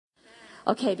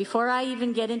Okay, before I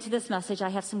even get into this message, I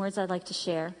have some words I'd like to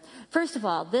share. First of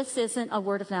all, this isn't a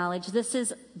word of knowledge. This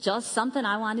is just something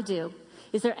I want to do.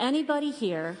 Is there anybody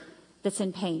here that's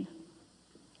in pain?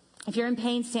 If you're in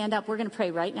pain, stand up. We're going to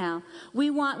pray right now. We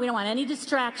don't want any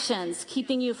distractions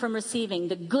keeping you from receiving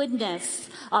the goodness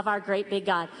of our great big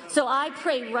God. So I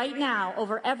pray right now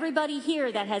over everybody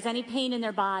here that has any pain in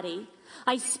their body.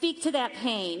 I speak to that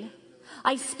pain.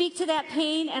 I speak to that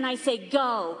pain and I say,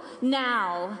 go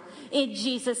now in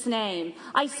Jesus' name.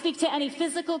 I speak to any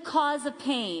physical cause of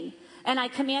pain and I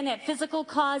command that physical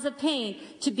cause of pain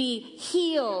to be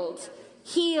healed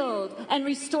and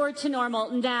restored to normal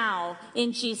now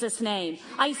in Jesus' name.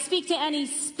 I speak to any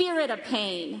spirit of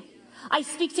pain. I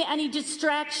speak to any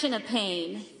distraction of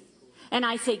pain. And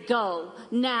I say, go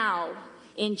now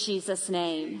in Jesus'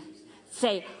 name.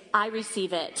 Say, I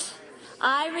receive it.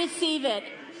 I receive it.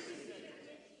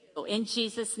 In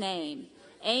Jesus' name.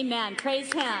 Amen.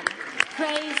 Praise him.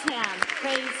 Praise him.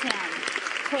 Praise him.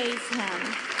 Praise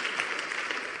him.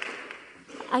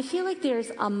 I feel like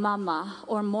there's a mama,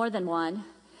 or more than one,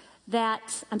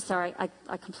 that, I'm sorry,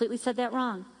 I completely said that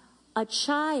wrong. A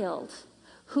child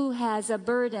who has a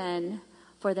burden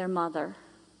for their mother.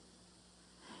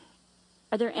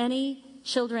 Are there any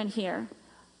children here,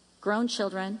 grown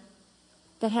children,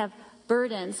 that have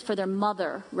burdens for their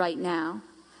mother right now?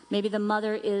 Maybe the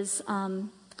mother is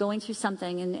going through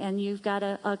something and you've got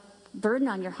a burden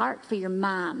on your heart for your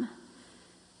mom.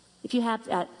 If you have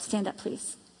that, stand up,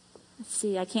 please. Let's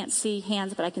see, I can't see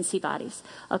hands, but I can see bodies.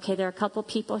 Okay, there are a couple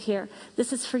people here.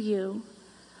 This is for you.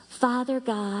 Father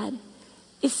God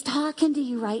is talking to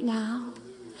you right now.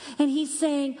 And he's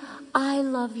saying, I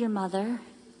love your mother,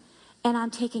 and I'm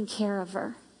taking care of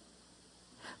her.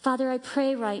 Father, I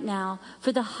pray right now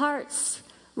for the hearts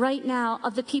right now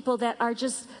of the people that are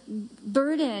just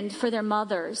burdened for their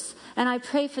mothers. And I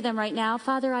pray for them right now.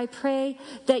 Father, I pray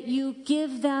that you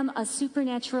give them a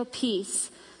supernatural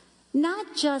peace.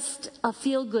 Not just a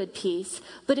feel-good peace,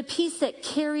 but a peace that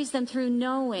carries them through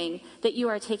knowing that you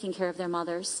are taking care of their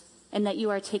mothers and that you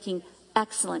are taking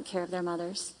excellent care of their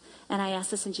mothers. And I ask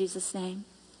this in Jesus' name.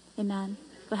 Amen.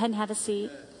 Go ahead and have a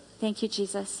seat. Thank you,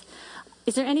 Jesus.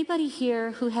 Is there anybody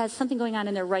here who has something going on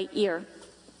in their right ear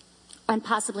and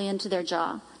possibly into their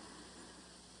jaw?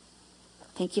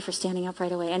 Thank you for standing up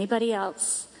right away. Anybody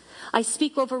else? I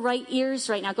speak over right ears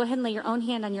right now. Go ahead and lay your own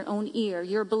hand on your own ear.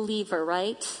 You're a believer,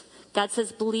 right? God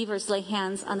says believers lay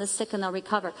hands on the sick and they'll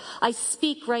recover. I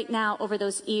speak right now over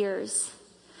those ears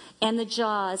and the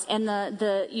jaws and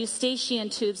the eustachian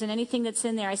tubes and anything that's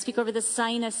in there. I speak over the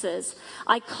sinuses.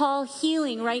 I call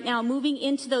healing right now, moving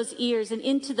into those ears and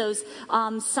into those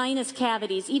sinus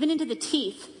cavities, even into the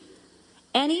teeth.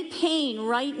 Any pain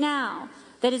right now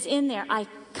that is in there, I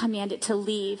command it to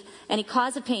leave. Any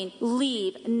cause of pain,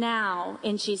 leave now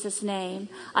in Jesus' name.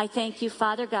 I thank you,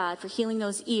 Father God, for healing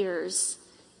those ears.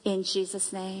 In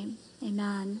Jesus' name,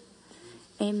 amen.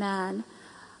 Amen.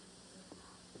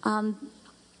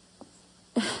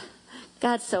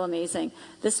 God's so amazing.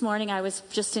 This morning I was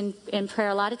just in prayer.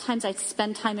 A lot of times I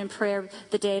spend time in prayer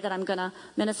the day that I'm going to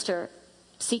minister,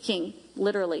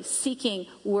 literally seeking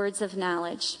words of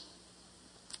knowledge,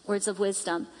 words of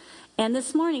wisdom. And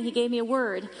this morning he gave me a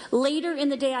word. Later in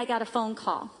the day I got a phone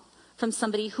call from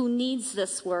somebody who needs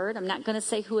this word. I'm not going to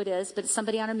say who it is, but it's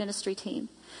somebody on our ministry team.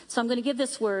 So I'm going to give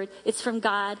this word. It's from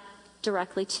God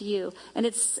directly to you. And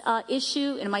it's an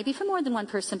issue, and it might be for more than one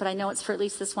person, but I know it's for at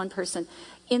least this one person,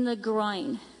 in the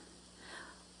groin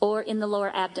or in the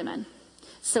lower abdomen.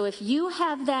 So if you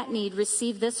have that need,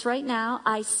 receive this right now.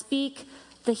 I speak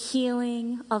the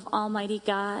healing of Almighty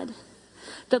God.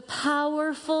 The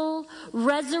powerful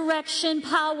resurrection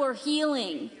power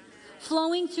healing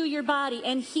flowing through your body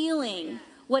and healing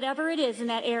whatever it is in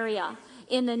that area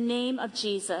in the name of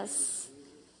Jesus.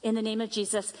 In the name of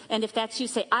Jesus. And if that's you,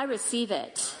 say, I receive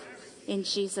it in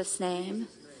Jesus' name.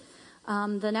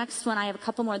 The next one, I have a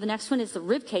couple more. The next one is the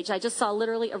rib cage. I just saw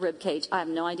literally a rib cage. I have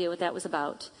no idea what that was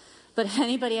about. But if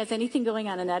anybody has anything going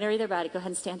on in that area of their body, go ahead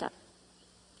and stand up.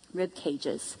 Rib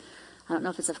cages. I don't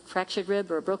know if it's a fractured rib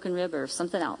or a broken rib or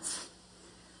something else.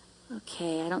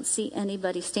 Okay, I don't see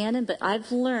anybody standing, but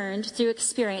I've learned through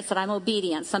experience that I'm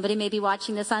obedient. Somebody may be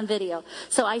watching this on video.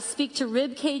 So I speak to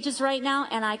rib cages right now,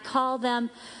 and I call them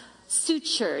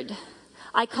sutured.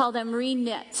 I call them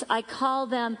reknit. I call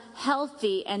them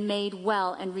healthy and made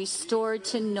well and restored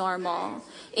to normal.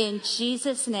 In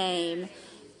Jesus' name,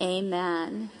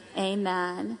 amen.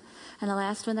 Amen. And the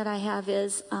last one that I have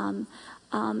is...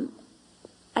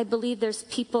 I believe there's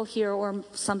people here or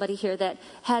somebody here that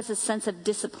has a sense of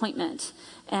disappointment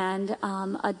and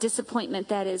a disappointment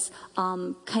that is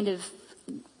kind of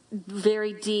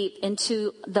very deep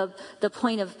into the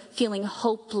point of feeling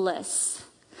hopeless.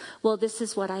 Well, this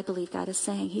is what I believe God is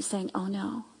saying. He's saying, oh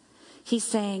no. He's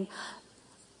saying,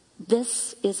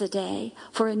 this is a day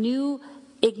for a new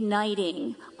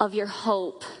igniting of your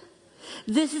hope.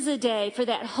 This is a day for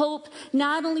that hope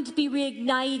not only to be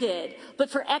reignited, but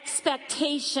for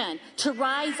expectation to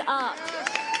rise up.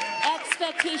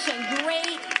 Expectation,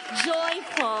 great,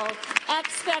 joyful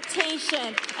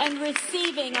expectation and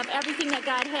receiving of everything that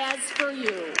God has for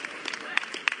you.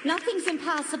 Nothing's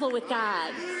impossible with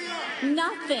God.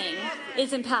 Nothing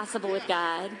is impossible with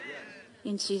God.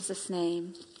 In Jesus'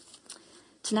 name.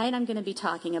 Tonight I'm going to be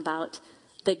talking about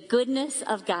the goodness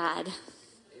of God.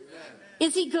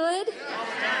 Is he good?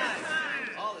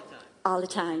 All the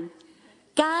time.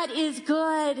 God is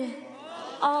good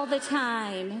all the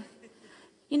time.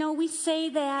 You know, we say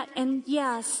that, and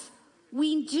yes,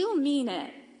 we do mean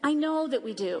it. I know that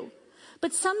we do.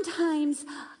 But sometimes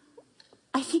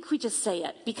I think we just say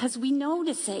it because we know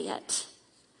to say it.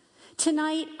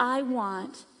 Tonight, I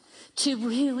want to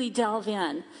really delve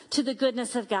in to the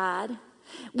goodness of God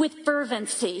with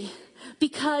fervency,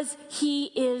 because he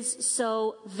is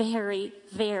so very,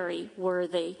 very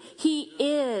worthy. He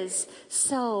is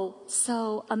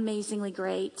so amazingly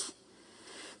great.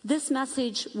 This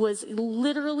message was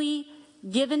literally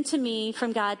given to me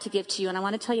from God to give to you, and I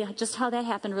want to tell you just how that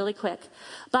happened really quick.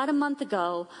 About a month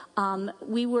ago,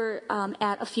 we were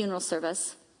at a funeral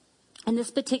service. And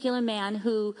this particular man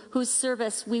whose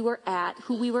service we were at,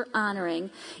 who we were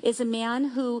honoring, is a man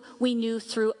who we knew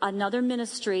through another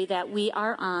ministry that we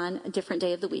are on a different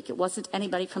day of the week. It wasn't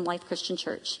anybody from Life Christian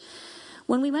Church.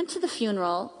 When we went to the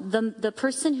funeral, the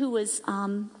person who was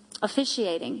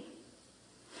officiating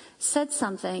said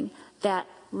something that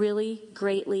really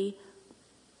greatly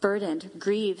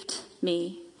grieved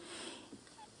me.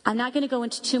 I'm not going to go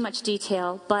into too much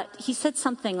detail, but he said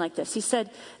something like this. He said,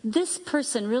 this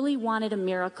person really wanted a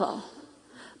miracle,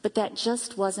 but that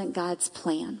just wasn't God's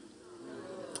plan.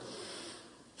 He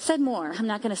said more. I'm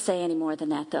not going to say any more than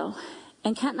that, though.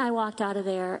 And Kent and I walked out of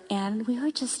there, and we were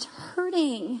just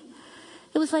hurting.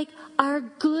 It was like our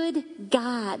good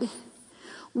God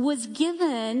was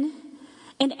given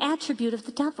an attribute of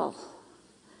the devil.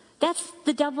 That's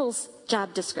the devil's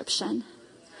job description.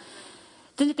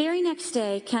 The very next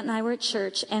day, Kent and I were at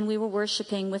church, and we were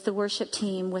worshiping with the worship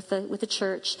team, with the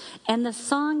church. And the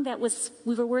song that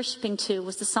we were worshiping to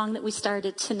was the song that we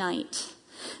started tonight.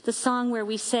 The song where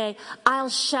we say, I'll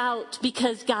shout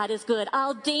because God is good.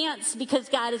 I'll dance because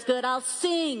God is good. I'll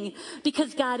sing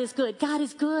because God is good. God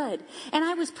is good. And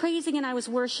I was praising and I was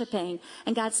worshiping,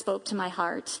 and God spoke to my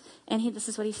heart. And this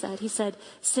is what he said. He said,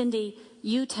 Cindy,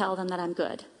 you tell them that I'm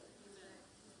good.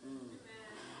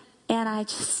 And I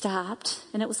just stopped,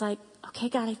 and it was like, okay,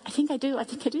 God, I think I do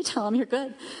tell them you're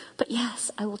good. But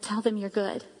yes, I will tell them you're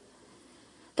good.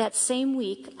 That same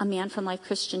week, a man from Life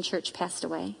Christian Church passed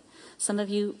away. Some of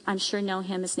you, I'm sure, know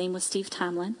him. His name was Steve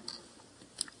Tomlin.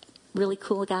 Really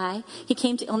cool guy. He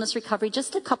came to illness recovery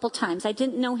just a couple times. I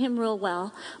didn't know him real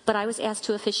well, but I was asked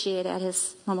to officiate at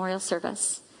his memorial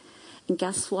service. And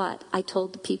guess what? I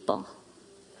told the people.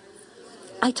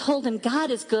 I told them, God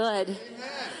is good.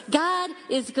 God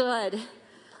is good.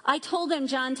 I told them,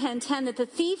 John 10:10, that the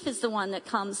thief is the one that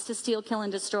comes to steal, kill,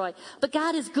 and destroy. But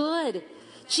God is good.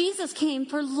 Jesus came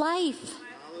for life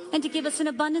and to give us an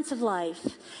abundance of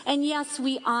life. And yes,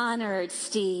 we honored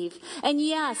Steve. And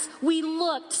yes, we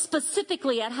looked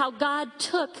specifically at how God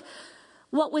took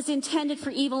what was intended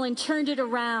for evil and turned it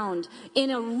around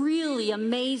in a really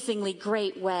amazingly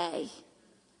great way.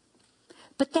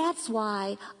 But that's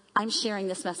why I'm sharing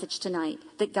this message tonight,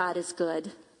 that God is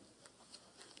good.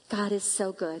 God is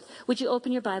so good. Would you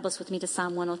open your Bibles with me to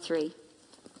Psalm 103?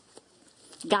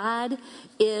 God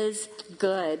is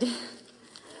good.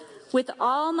 With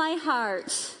all my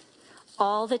heart,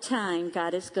 all the time,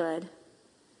 God is good.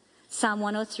 Psalm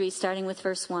 103, starting with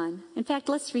verse 1. In fact,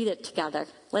 let's read it together.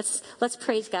 Let's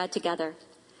praise God together.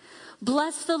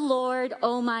 Bless the Lord,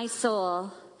 O my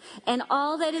soul, and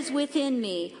all that is within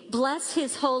me. Bless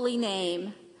his holy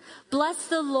name. Bless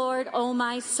the Lord, O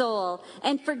my soul,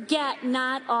 and forget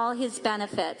not all his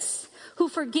benefits, who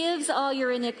forgives all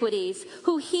your iniquities,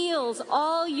 who heals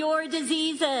all your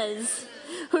diseases,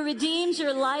 who redeems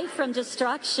your life from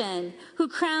destruction, who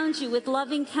crowns you with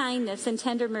loving kindness and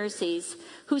tender mercies,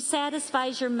 who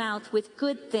satisfies your mouth with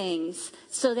good things,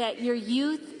 so that your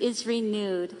youth is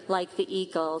renewed like the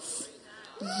eagles.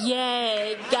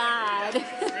 Yay, God.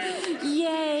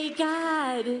 Yay,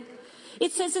 God.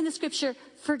 It says in the scripture,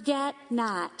 forget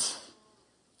not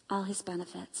all his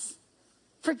benefits.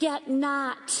 Forget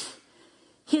not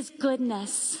his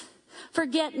goodness.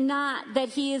 Forget not that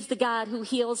he is the God who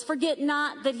heals. Forget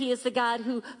not that he is the God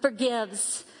who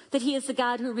forgives, that he is the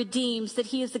God who redeems, that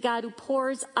he is the God who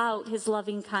pours out his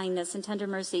loving kindness and tender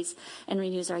mercies and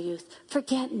renews our youth.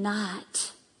 Forget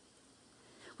not.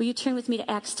 Will you turn with me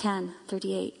to Acts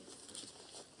 10:38?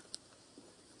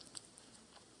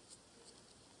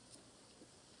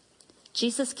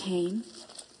 Jesus came,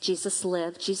 Jesus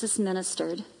lived, Jesus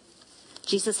ministered,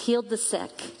 Jesus healed the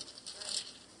sick.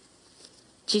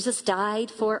 Jesus died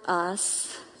for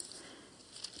us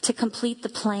to complete the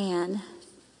plan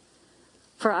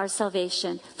for our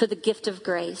salvation, for the gift of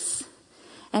grace.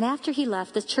 And after he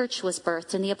left, the church was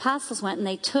birthed, and the apostles went and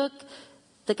they took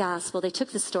the gospel, they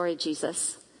took the story of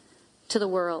Jesus to the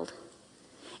world.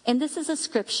 And this is a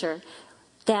scripture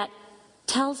that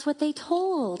tells what they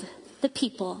told the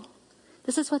people.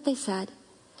 This is what they said.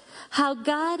 How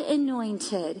God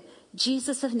anointed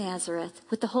Jesus of Nazareth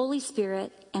with the Holy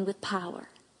Spirit and with power,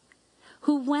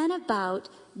 who went about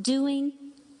doing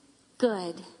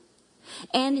good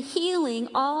and healing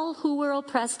all who were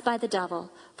oppressed by the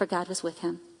devil, for God was with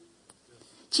him.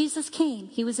 Jesus came.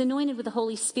 He was anointed with the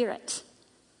Holy Spirit.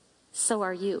 So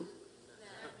are you.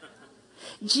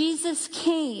 Jesus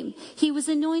came. He was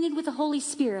anointed with the Holy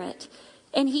Spirit,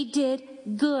 and he did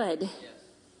good.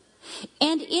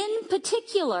 And in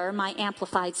particular, my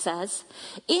Amplified says,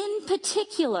 in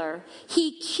particular,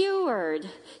 he cured,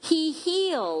 he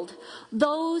healed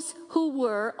those who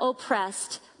were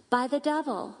oppressed by the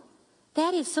devil.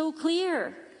 That is so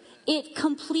clear. It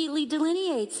completely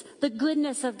delineates the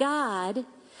goodness of God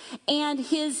and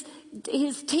his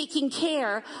taking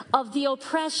care of the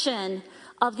oppression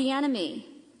of the enemy,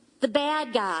 the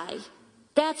bad guy.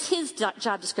 That's his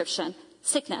job description,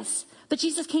 sickness. But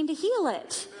Jesus came to heal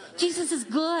it. Jesus is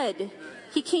good.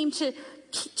 He came to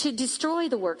destroy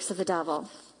the works of the devil.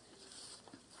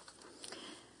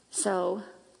 So,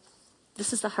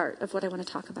 this is the heart of what I want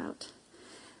to talk about.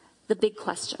 The big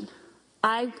question.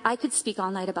 I could speak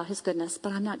all night about his goodness,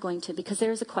 but I'm not going to, because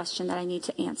there is a question that I need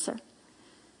to answer.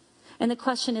 And the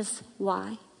question is,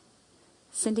 why?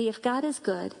 Cindy, if God is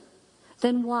good,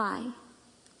 then why?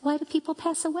 Why do people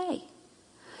pass away?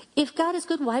 If God is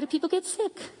good, why do people get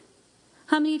sick?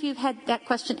 How many of you have had that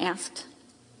question asked?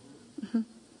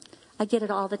 I get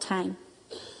it all the time.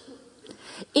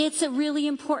 It's a really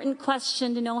important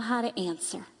question to know how to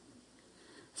answer.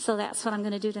 So that's what I'm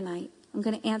going to do tonight. I'm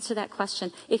going to answer that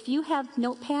question. If you have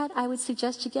Notepad, I would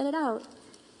suggest you get it out.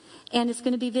 And it's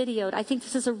going to be videoed. I think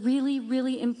this is a really,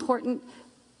 really important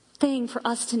thing for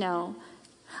us to know.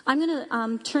 I'm going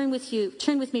to turn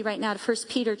with me right now to 1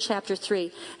 Peter chapter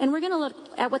 3. And we're going to look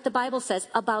at what the Bible says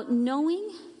about knowing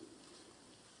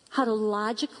how to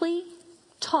logically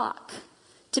talk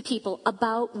to people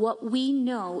about what we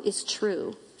know is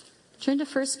true. Turn to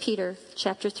 1 Peter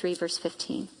chapter 3, verse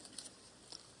 15.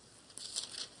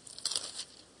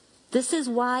 This is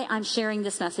why I'm sharing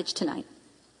this message tonight.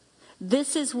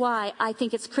 This is why I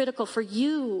think it's critical for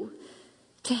you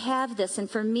to have this and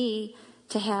for me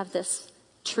to have this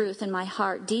truth in my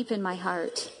heart, deep in my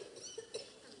heart.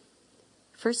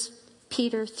 1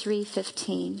 Peter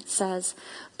 3:15 says,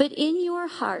 "But in your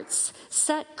hearts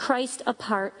set Christ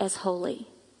apart as holy."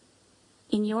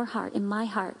 In your heart, in my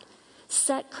heart,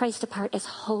 set Christ apart as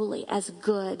holy, as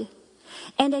good,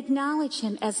 and acknowledge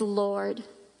him as Lord.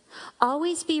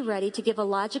 Always be ready to give a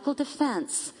logical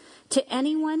defense to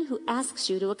anyone who asks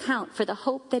you to account for the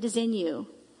hope that is in you,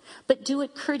 but do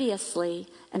it courteously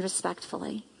and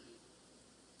respectfully.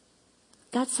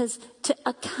 God says to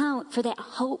account for that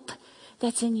hope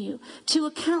that's in you, to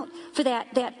account for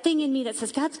that thing in me that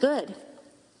says God's good.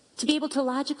 To be able to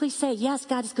logically say, yes,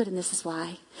 God is good and this is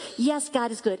why. Yes,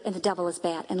 God is good and the devil is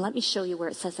bad. And let me show you where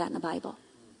it says that in the Bible.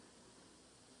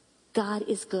 God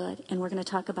is good, and we're going to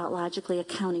talk about logically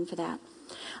accounting for that.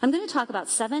 I'm going to talk about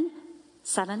seven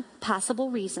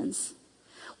possible reasons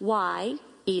why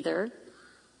either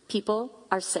people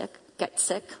are sick, get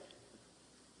sick.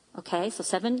 Okay, so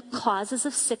 7 causes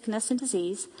of sickness and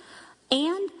disease,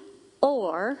 and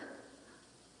or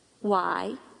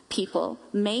why people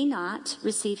may not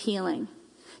receive healing.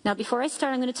 Now, before I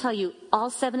start, I'm going to tell you all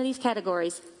 7 of these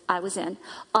categories I was in.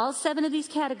 All 7 of these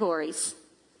categories,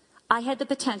 I had the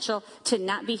potential to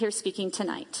not be here speaking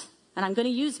tonight. And I'm going to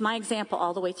use my example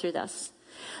all the way through this.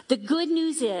 The good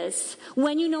news is,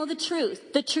 when you know the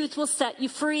truth will set you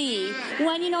free.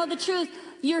 When you know the truth,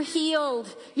 you're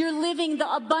healed. You're living the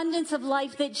abundance of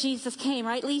life that Jesus came.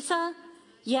 Right, Lisa?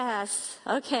 Yes.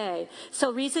 Okay.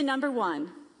 So reason number 1.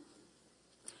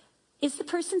 Is the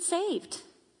person saved?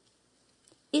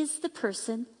 Is the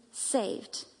person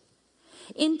saved?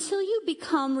 Until you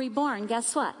become reborn,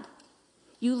 guess what?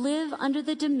 You live under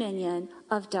the dominion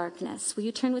of darkness. Will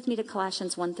you turn with me to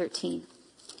Colossians 1:13?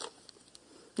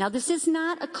 Now, this is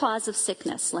not a cause of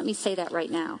sickness. Let me say that right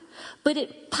now. But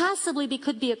it possibly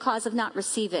could be a cause of not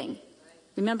receiving.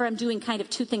 Remember, I'm doing kind of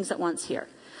two things at once here.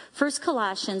 1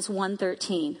 Colossians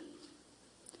 1:13.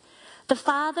 The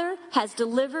Father has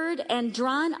delivered and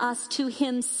drawn us to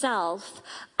himself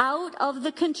out of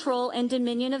the control and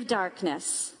dominion of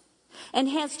darkness, and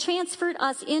has transferred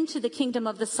us into the kingdom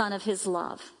of the Son of his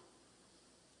love.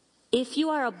 If you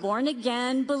are a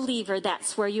born-again believer,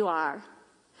 that's where you are.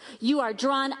 You are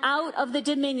drawn out of the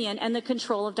dominion and the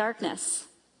control of darkness.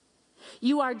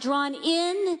 You are drawn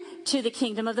in to the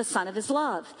kingdom of the Son of his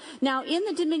love. Now, in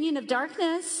the dominion of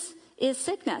darkness is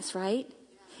sickness, right?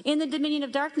 In the dominion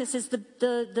of darkness is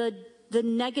the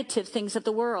negative things of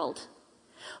the world.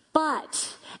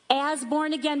 But as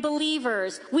born-again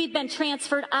believers, we've been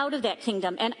transferred out of that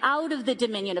kingdom and out of the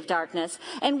dominion of darkness,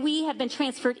 and we have been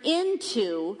transferred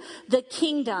into the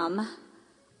kingdom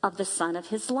of the Son of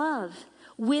his love,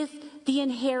 with the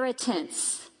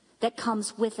inheritance that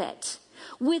comes with it,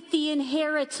 with the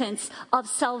inheritance of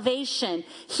salvation,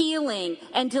 healing,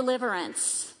 and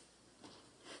deliverance.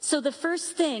 So the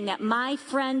first thing that my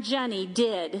friend Jenny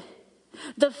did,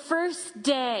 the first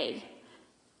day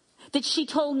that she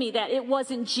told me that it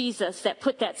wasn't Jesus that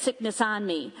put that sickness on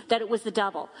me, that it was the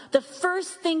devil, the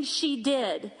first thing she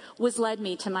did was led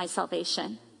me to my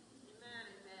salvation.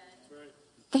 Amen.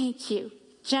 Thank you,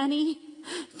 Jenny.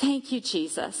 Thank you,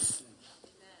 Jesus.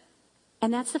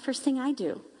 And that's the first thing I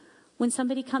do. When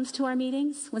somebody comes to our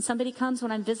meetings, when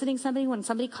I'm visiting somebody, when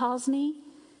somebody calls me,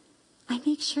 I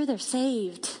make sure they're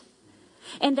saved.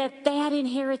 And that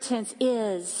inheritance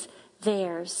is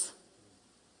theirs.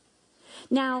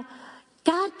 Now,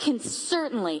 God can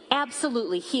certainly,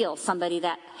 absolutely heal somebody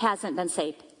that hasn't been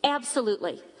saved.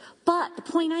 Absolutely. But the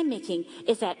point I'm making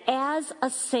is that as a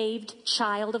saved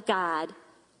child of God,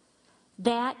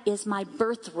 that is my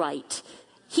birthright.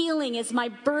 Healing is my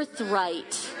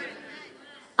birthright.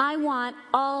 I want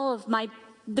all of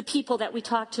the people that we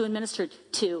talk to and minister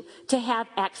to have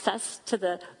access to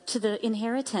the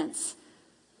inheritance.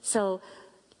 So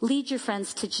lead your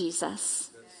friends to Jesus.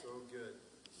 That's so good.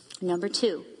 Number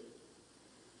 2,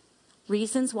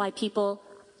 reasons why people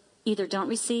either don't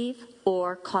receive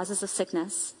or causes of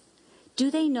sickness.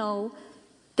 Do they know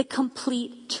the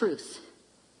complete truth?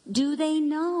 Do they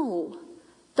know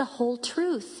the whole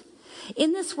truth?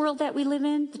 In this world that we live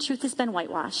in, the truth has been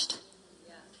whitewashed.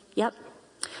 Yep.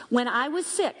 When I was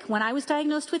sick, when I was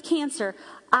diagnosed with cancer,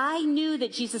 I knew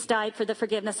that Jesus died for the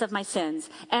forgiveness of my sins.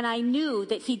 And I knew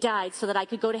that he died so that I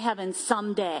could go to heaven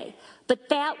someday. But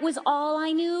that was all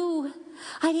I knew.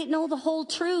 I didn't know the whole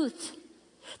truth.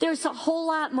 There's a whole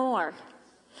lot more.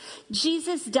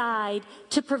 Jesus died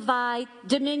to provide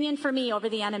dominion for me over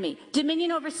the enemy.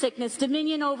 Dominion over sickness,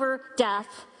 dominion over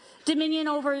death, dominion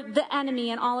over the enemy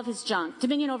and all of his junk,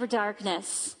 dominion over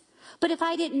darkness. But if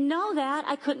I didn't know that,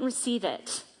 I couldn't receive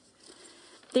it.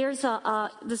 There's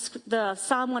the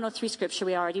Psalm 103 scripture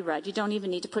we already read. You don't even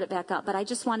need to put it back up, but I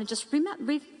just want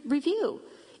to review.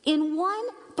 In one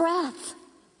breath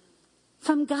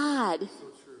from God,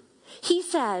 he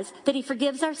says that he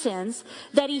forgives our sins,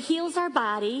 that he heals our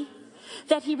body,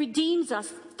 that he redeems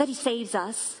us, that he saves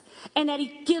us, and that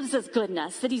he gives us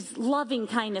goodness, that he's loving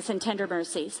kindness and tender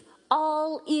mercies.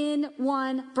 All in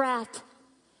one breath.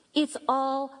 It's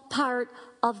all part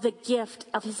of the gift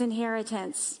of his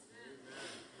inheritance.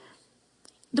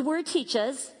 The word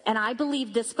teaches, and I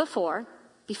believed this before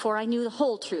I knew the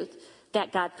whole truth,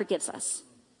 that God forgives us.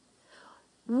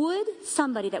 Would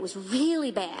somebody that was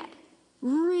really bad,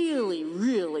 really,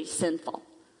 really sinful,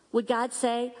 would God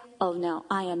say, oh no,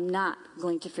 I am not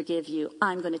going to forgive you.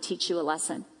 I'm going to teach you a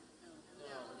lesson?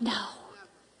 No.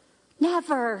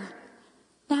 Never.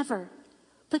 Never.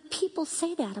 But people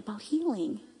say that about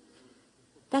healing.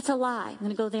 That's a lie. I'm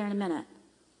going to go there in a minute.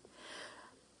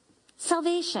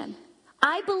 Salvation.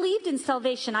 I believed in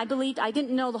salvation. I didn't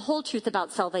know the whole truth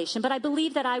about salvation, but I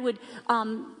believed that I would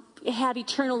have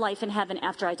eternal life in heaven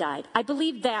after I died. I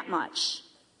believed that much.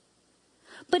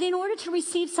 But in order to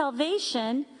receive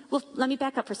salvation, well, let me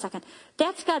back up for a second.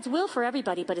 That's God's will for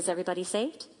everybody, but is everybody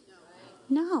saved?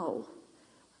 No.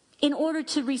 In order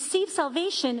to receive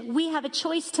salvation, we have a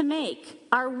choice to make.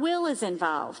 Our will is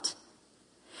involved.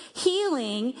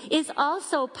 Healing is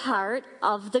also part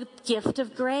of the gift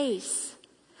of grace.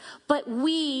 But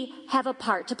we have a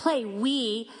part to play.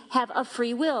 We have a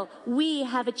free will. We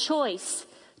have a choice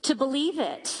to believe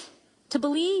it, to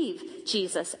believe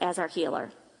Jesus as our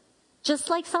healer. Just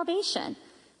like salvation,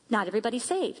 not everybody's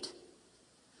saved.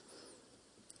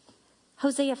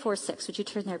 Hosea 4:6, would you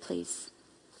turn there, please?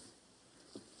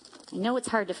 I know it's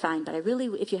hard to find, but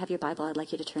if you have your Bible, I'd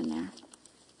like you to turn there.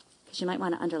 Because you might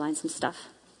want to underline some stuff.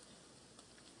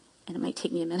 And it might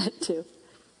take me a minute too.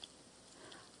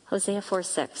 Hosea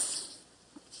 4:6.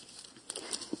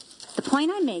 The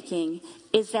point I'm making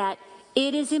is that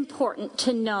it is important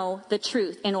to know the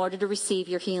truth in order to receive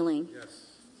your healing. Yes.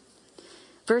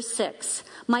 Verse 6,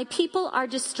 my people are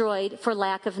destroyed for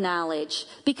lack of knowledge.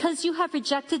 Because you have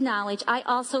rejected knowledge, I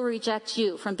also reject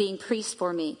you from being priests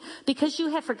for me. Because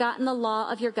you have forgotten the law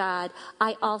of your God,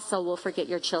 I also will forget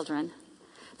your children.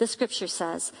 The scripture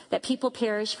says that people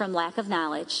perish from lack of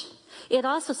knowledge. It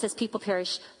also says people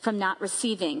perish from not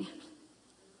receiving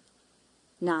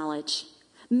knowledge.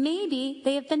 Maybe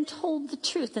they have been told the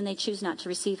truth and they choose not to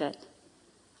receive it.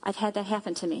 I've had that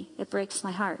happen to me. It breaks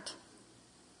my heart.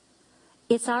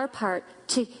 It's our part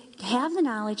to have the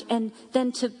knowledge and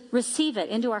then to receive it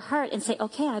into our heart and say,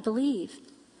 okay, I believe.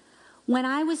 When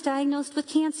I was diagnosed with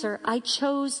cancer, I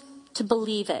chose to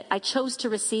believe it. I chose to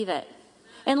receive it.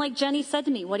 And like Jenny said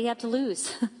to me, what do you have to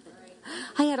lose?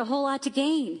 I had a whole lot to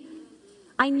gain.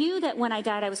 I knew that when I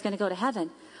died, I was going to go to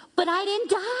heaven. But I didn't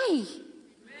die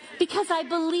because I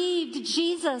believed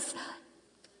Jesus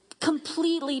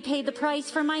completely paid the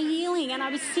price for my healing and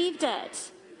I received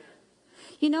it.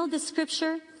 You know, the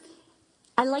scripture,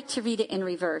 I like to read it in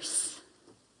reverse.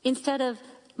 Instead of,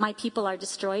 my people are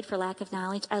destroyed for lack of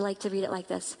knowledge, I like to read it like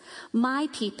this. My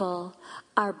people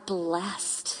are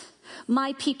blessed.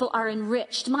 My people are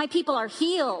enriched. My people are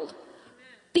healed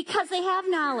because they have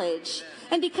knowledge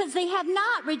and because they have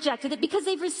not rejected it, because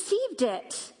they've received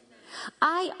it.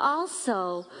 I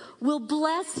also will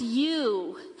bless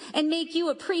you and make you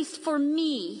a priest for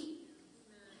me.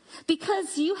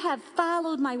 Because you have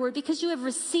followed my word, because you have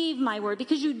received my word,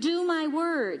 because you do my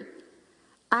word,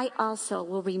 I also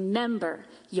will remember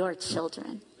your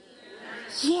children.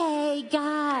 Yay,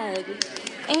 God.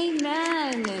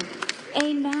 Amen.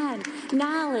 Amen.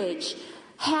 Knowledge,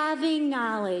 having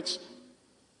knowledge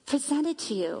presented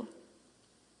to you.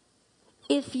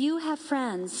 If you have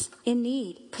friends in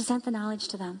need, present the knowledge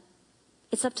to them.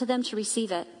 It's up to them to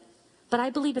receive it. But I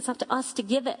believe it's up to us to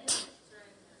give it,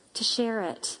 to share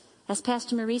it. As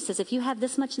Pastor Marie says, if you have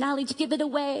this much knowledge, give it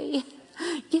away.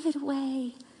 Give it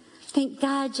away. Thank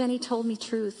God Jenny told me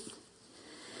truth.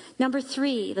 Number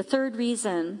 3, the third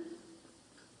reason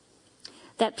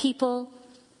that people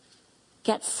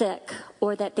get sick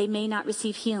or that they may not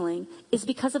receive healing is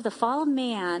because of the fall of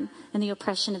man and the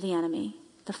oppression of the enemy.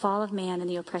 The fall of man and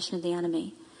the oppression of the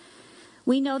enemy.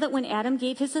 We know that when Adam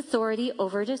gave his authority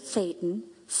over to Satan,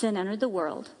 sin entered the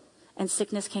world, and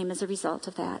sickness came as a result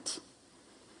of that.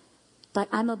 But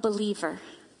I'm a believer.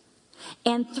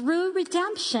 And through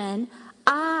redemption,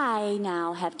 I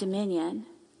now have dominion.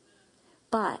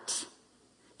 But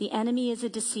the enemy is a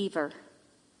deceiver.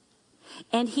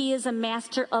 And he is a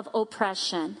master of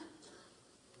oppression.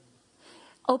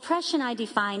 Oppression I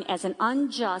define as an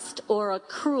unjust or a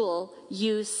cruel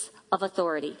use of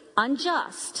authority.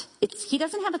 Unjust. He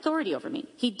doesn't have authority over me.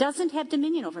 He doesn't have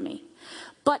dominion over me.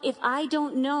 But if I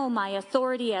don't know my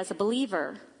authority as a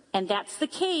believer, and that's the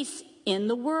case in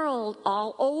the world,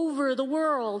 all over the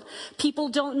world, people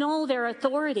don't know their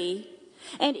authority.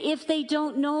 And if they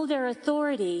don't know their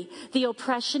authority, the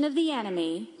oppression of the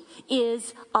enemy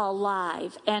is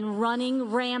alive and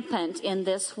running rampant in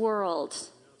this world.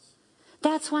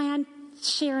 That's why I'm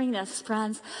sharing this,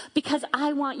 friends, because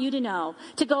I want you to know,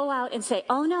 to go out and say,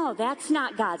 oh no, that's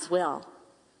not God's will.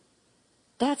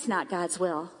 That's not God's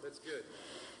will. That's good.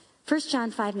 1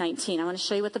 John 5:19. I want to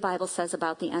show you what the Bible says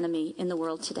about the enemy in the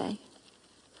world today.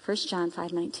 1 John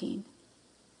 5:19.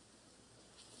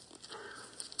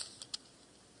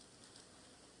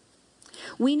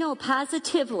 We know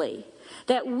positively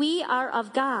that we are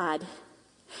of God,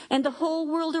 and the whole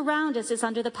world around us is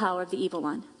under the power of the evil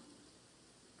one.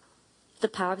 The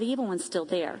power of the evil one's still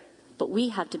there, but we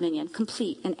have dominion,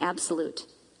 complete and absolute.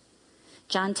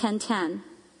 John 10:10.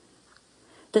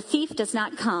 The thief does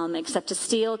not come except to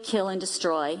steal, kill, and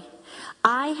destroy.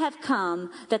 I have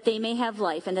come that they may have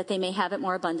life and that they may have it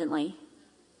more abundantly.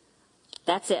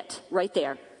 That's it, right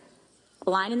there. A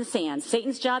line in the sand.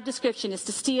 Satan's job description is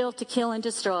to steal, to kill, and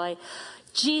destroy.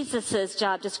 Jesus'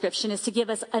 job description is to give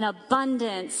us an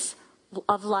abundance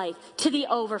of life to the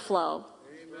overflow.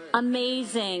 Amen.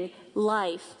 Amazing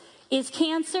life. Is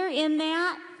cancer in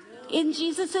that? In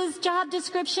Jesus' job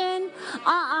description?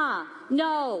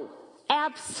 No.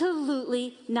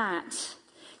 Absolutely not.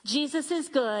 Jesus is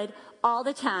good all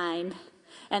the time,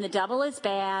 and the devil is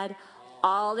bad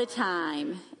all the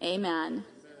time. Amen.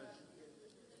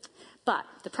 But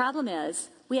the problem is,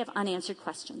 we have unanswered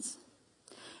questions.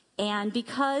 And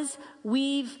because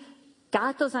we've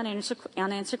got those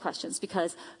unanswered questions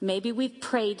because maybe we've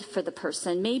prayed for the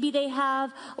person. Maybe they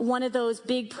have one of those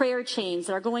big prayer chains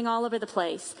that are going all over the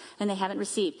place and they haven't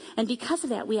received. And because of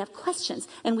that, we have questions.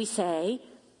 And we say,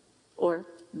 or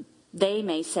they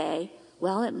may say,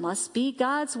 well, it must be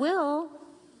God's will.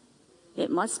 It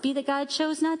must be that God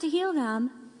chose not to heal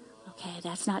them. Okay,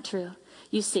 that's not true.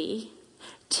 You see,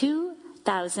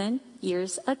 2,000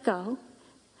 years ago,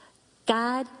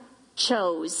 God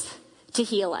chose to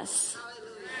heal us.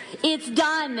 It's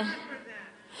done.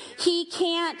 He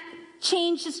can't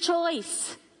change his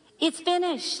choice. It's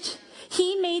finished.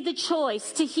 He made the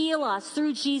choice to heal us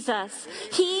through Jesus.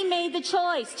 He made the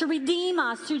choice to redeem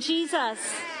us through Jesus.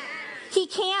 He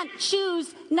can't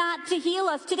choose not to heal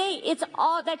us today.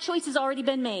 That choice has already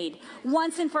been made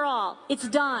once and for all. It's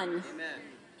done. Amen.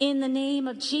 In the name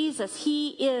of Jesus, he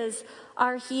is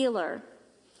our healer.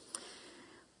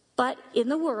 But in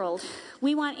the world,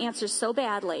 we want answers so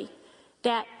badly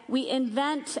that we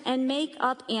invent and make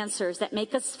up answers that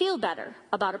make us feel better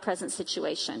about a present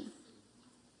situation.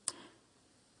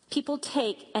 People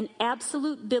take an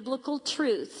absolute biblical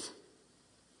truth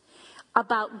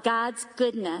about God's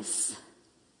goodness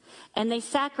and they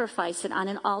sacrifice it on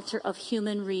an altar of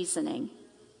human reasoning.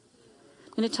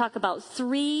 I'm going to talk about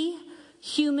 3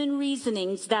 human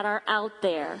reasonings that are out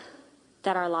there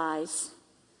that are lies.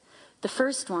 The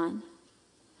first one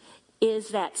is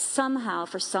that somehow,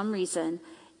 for some reason,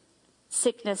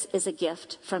 sickness is a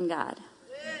gift from God.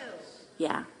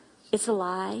 Yeah, it's a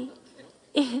lie.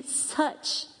 It's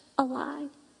such a lie.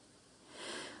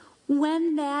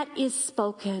 When that is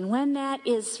spoken, when that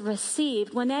is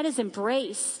received, when that is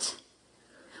embraced,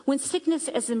 when sickness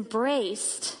is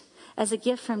embraced as a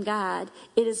gift from God,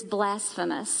 it is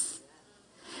blasphemous.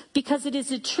 Because it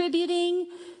is attributing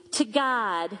to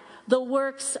God the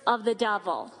works of the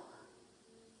devil.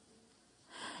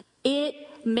 It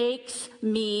makes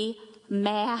me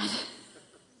mad.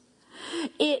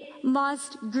 It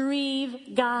must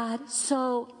grieve God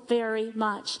so very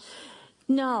much.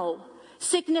 No,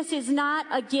 sickness is not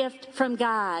a gift from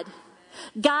God.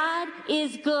 God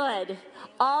is good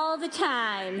all the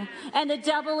time, and the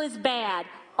devil is bad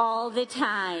all the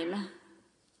time.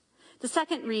 The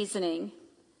second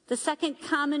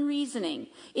common reasoning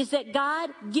is that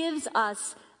God gives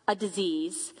us a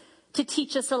disease to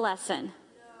teach us a lesson.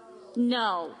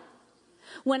 No.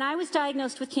 When I was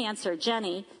diagnosed with cancer,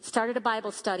 Jenny started a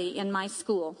Bible study in my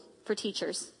school for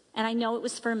teachers, and I know it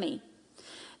was for me.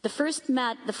 The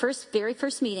very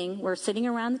first meeting, we're sitting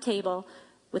around the table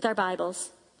with our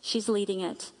Bibles. She's leading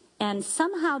it. And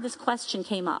somehow this question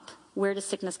came up. Where does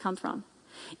sickness come from?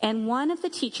 And one of the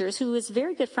teachers, who is a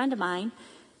very good friend of mine,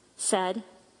 said,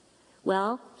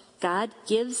 well, God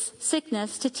gives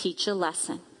sickness to teach a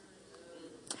lesson.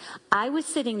 I was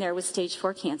sitting there with stage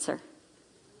 4 cancer.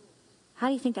 How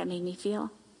do you think that made me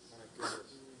feel?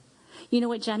 You know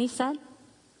what Jenny said?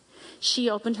 She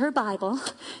opened her Bible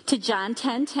to John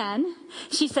 10:10.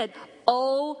 She said,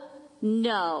 oh,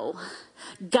 no.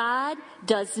 God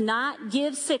does not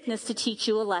give sickness to teach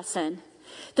you a lesson.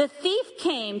 The thief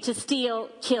came to steal,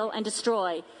 kill, and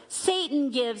destroy.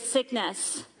 Satan gives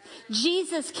sickness.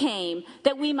 Jesus came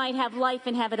that we might have life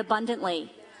and have it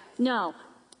abundantly. No,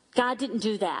 God didn't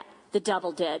do that. The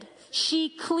devil did. She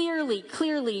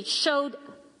clearly showed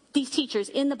these teachers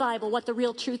in the Bible what the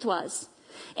real truth was.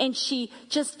 And she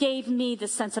just gave me the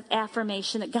sense of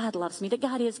affirmation that God loves me, that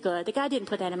God is good, that God didn't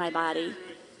put that in my body.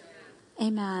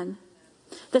 Amen.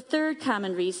 The third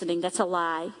common reasoning that's a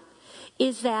lie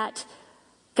is that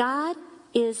God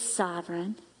is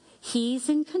sovereign. He's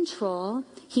in control.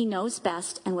 He knows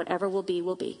best, and whatever will be,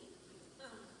 will be.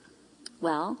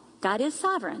 Well, God is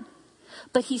sovereign,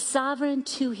 but he's sovereign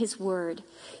to his word.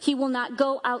 He will not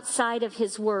go outside of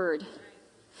his word.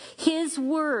 His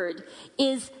word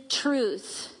is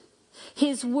truth.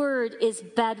 His word is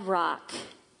bedrock.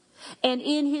 And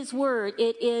in his word,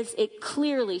 it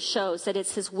clearly shows that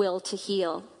it's his will to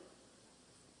heal.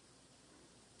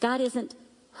 God isn't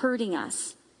hurting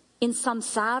us in some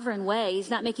sovereign way. He's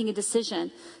not making a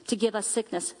decision to give us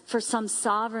sickness for some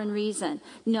sovereign reason.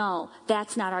 No,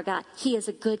 that's not our God. He is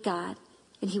a good God,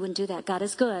 and he wouldn't do that. God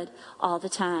is good all the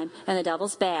time, and the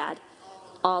devil's bad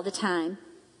all the time.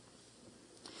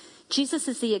 Jesus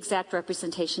is the exact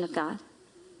representation of God.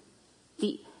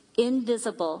 The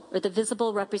invisible, or the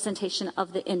visible representation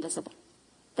of the invisible.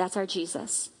 That's our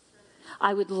Jesus.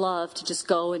 I would love to just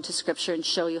go into Scripture and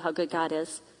show you how good God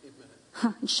is.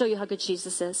 And show you how good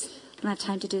Jesus is. I don't have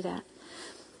time to do that.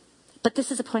 But this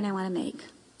is a point I want to make,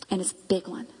 and it's a big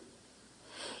one.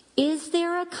 Is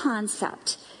there a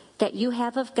concept that you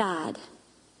have of God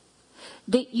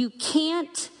that you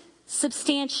can't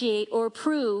substantiate or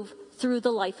prove through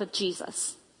the life of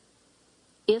Jesus?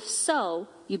 If so,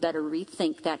 you better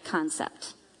rethink that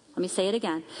concept. Let me say it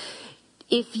again.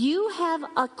 If you have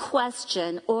a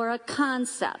question or a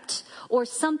concept or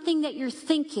something that you're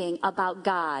thinking about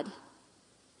God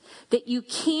that you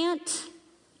can't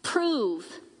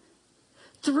prove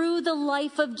through the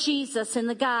life of Jesus in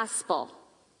the gospel,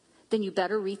 then you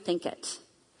better rethink it.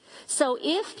 So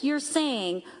if you're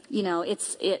saying,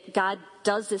 God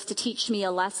does this to teach me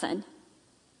a lesson,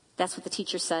 that's what the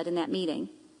teacher said in that meeting.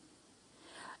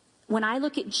 When I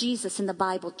look at Jesus in the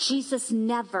Bible, Jesus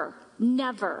never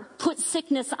put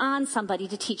sickness on somebody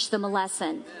to teach them a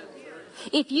lesson.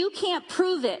 If you can't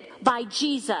prove it by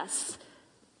Jesus,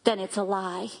 then it's a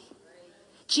lie.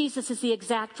 Jesus is the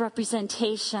exact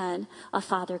representation of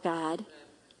Father God.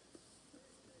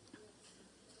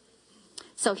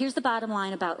 So here's the bottom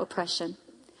line about oppression.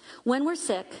 When we're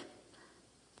sick,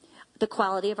 the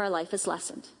quality of our life is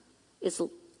lessened.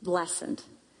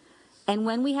 And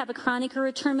when we have a chronic or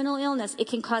a terminal illness, it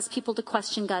can cause people to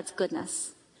question God's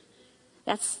goodness.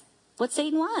 That's what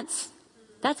Satan wants.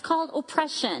 That's called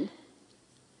oppression.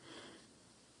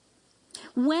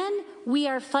 When we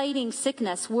are fighting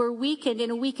sickness, we're weakened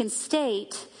in a weakened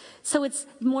state, so it's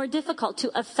more difficult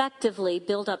to effectively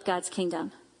build up God's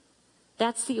kingdom.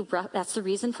 That's the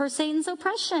reason for Satan's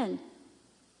oppression.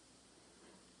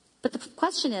 But the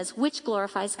question is, which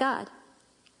glorifies God?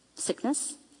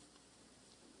 Sickness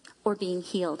or being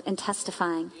healed and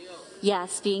testifying?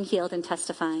 Yes, being healed and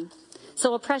testifying.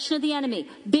 So oppression of the enemy,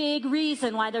 big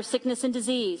reason why there's sickness and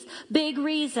disease. Big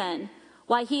reason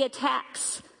why he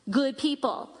attacks good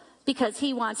people, because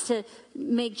he wants to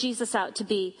make Jesus out to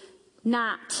be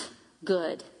not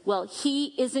good. Well,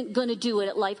 he isn't going to do it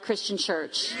at Life Christian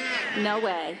Church. No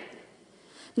way.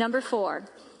 Number 4,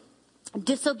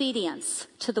 disobedience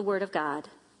to the Word of God.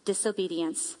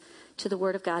 Disobedience to the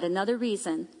Word of God. Another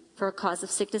reason for a cause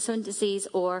of sickness and disease,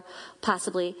 or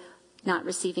possibly not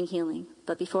receiving healing.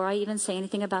 But before I even say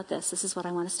anything about this is what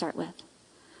I want to start with.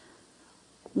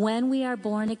 When we are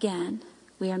born again,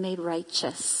 we are made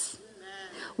righteous.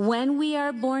 When we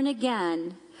are born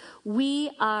again,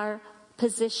 we are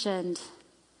positioned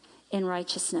in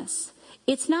righteousness.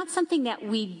 It's not something that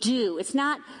we do. It's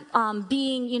not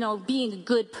being a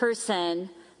good person.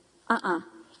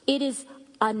 It is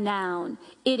a noun.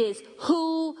 It is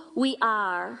who we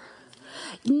are.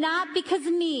 Not because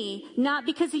of me, not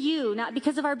because of you, not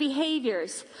because of our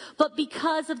behaviors, but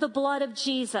because of the blood of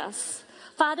Jesus.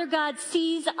 Father God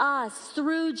sees us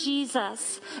through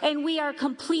Jesus, and we are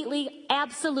completely,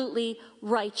 absolutely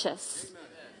righteous.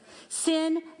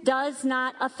 Sin does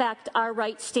not affect our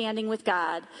right standing with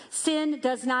God. Sin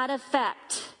does not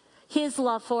affect his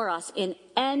love for us in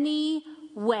any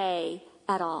way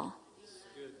at all.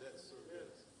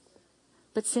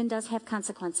 But sin does have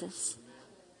consequences.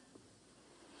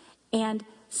 And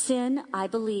sin, I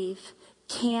believe,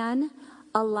 can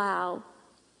allow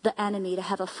the enemy to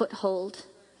have a foothold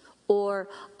or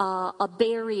a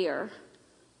barrier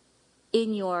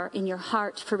in your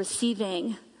heart for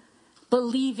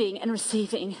believing and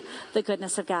receiving the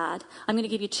goodness of God. I'm going to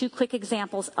give you 2 quick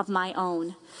examples of my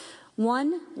own.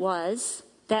 One was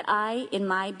that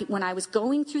when I was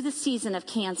going through the season of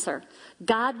cancer,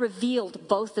 God revealed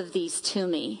both of these to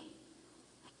me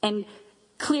and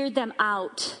cleared them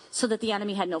out so that the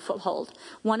enemy had no foothold.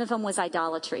 One of them was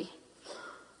idolatry.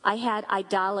 I had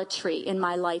idolatry in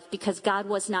my life because God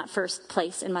was not first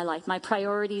place in my life. My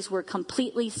priorities were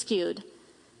completely skewed.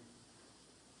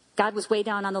 God was way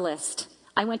down on the list.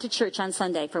 I went to church on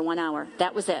Sunday for 1 hour.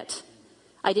 That was it.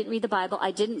 I didn't read the Bible. I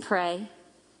didn't pray.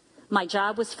 My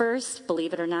job was first,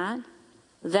 believe it or not.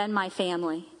 Then my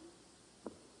family.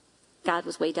 God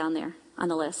was way down there on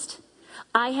the list.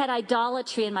 I had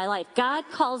idolatry in my life. God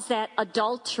calls that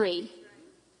adultery.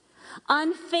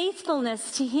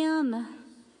 Unfaithfulness to him.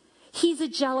 He's a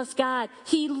jealous God.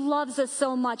 He loves us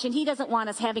so much, and he doesn't want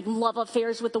us having love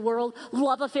affairs with the world,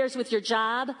 love affairs with your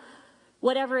job,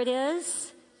 whatever it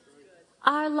is.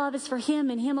 Our love is for him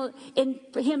and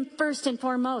him first and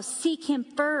foremost. Seek him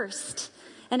first,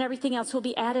 and everything else will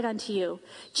be added unto you.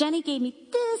 Jenny gave me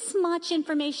this much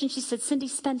information. She said, Cindy,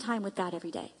 spend time with God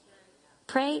every day.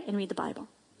 Pray and read the Bible.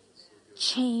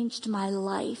 Changed my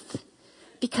life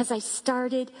because I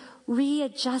started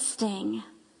readjusting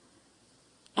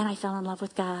and I fell in love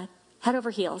with God. Head over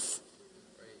heels.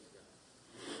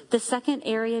 The second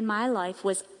area in my life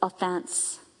was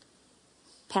offense.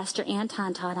 Pastor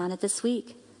Anton taught on it this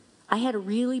week. I had a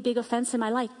really big offense in my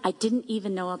life I didn't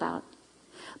even know about.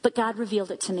 But God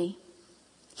revealed it to me.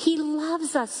 He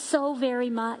loves us so very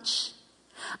much.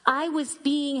 I was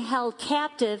being held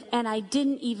captive and I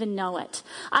didn't even know it.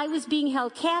 I was being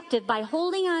held captive by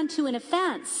holding on to an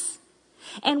offense.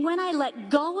 And when I let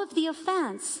go of the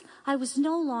offense, I was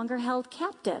no longer held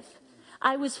captive.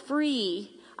 I was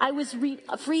free. I was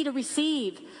free to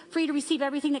receive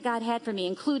everything that God had for me,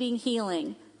 including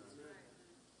healing.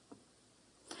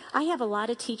 I have a lot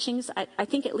of teachings, I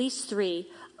think at least 3,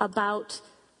 about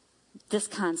this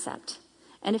concept.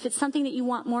 And if it's something that you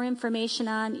want more information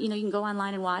on, you can go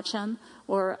online and watch them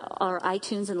or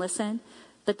iTunes and listen.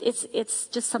 But it's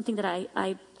just something that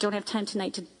I don't have time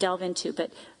tonight to delve into.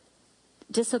 But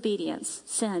disobedience,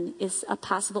 sin, is a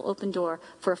possible open door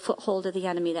for a foothold of the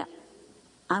enemy that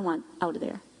I want out of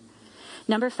there.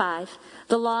 Number 5,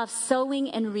 the law of sowing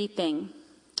and reaping.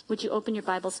 Would you open your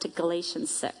Bibles to Galatians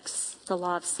 6? The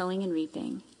law of sowing and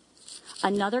reaping.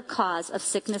 Another cause of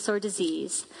sickness or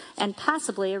disease, and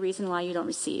possibly a reason why you don't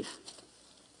receive.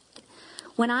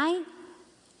 When I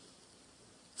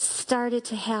started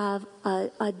to have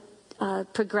a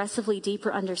progressively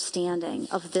deeper understanding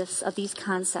of these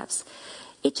concepts,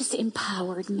 it just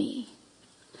empowered me.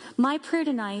 My prayer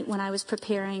tonight, when I was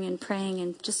preparing and praying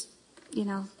and just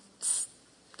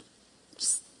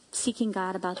seeking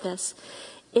God about this,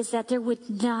 is that there would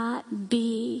not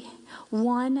be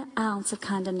 1 ounce of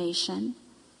condemnation.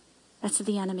 That's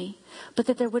the enemy. But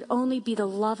that there would only be the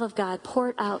love of God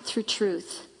poured out through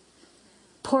truth.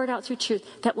 Poured out through truth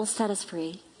that will set us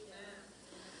free.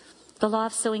 The law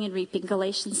of sowing and reaping,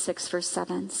 Galatians 6 verse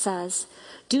 7 says,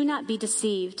 "Do not be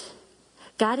deceived.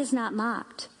 God is not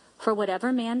mocked. For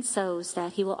whatever man sows,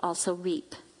 that he will also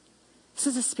reap." This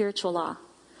is a spiritual law.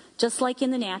 Just like in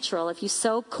the natural, if you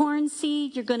sow corn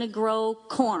seed, you're going to grow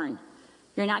corn.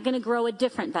 You're not going to grow a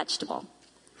different vegetable.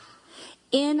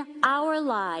 In our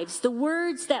lives, the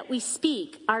words that we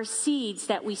speak are seeds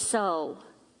that we sow.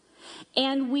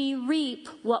 And we reap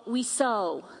what we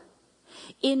sow.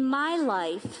 In my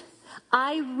life,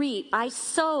 I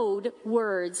sowed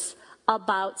words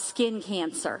about skin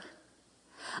cancer.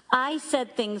 I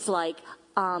said things like,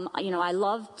 I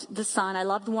loved the sun, I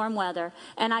loved warm weather,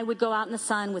 and I would go out in the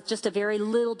sun with just a very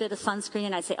little bit of sunscreen,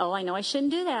 and I'd say, I know I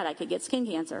shouldn't do that, I could get skin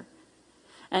cancer.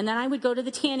 And then I would go to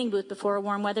the tanning booth before a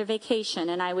warm weather vacation,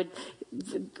 and I would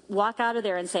walk out of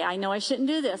there and say, I know I shouldn't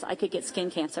do this, I could get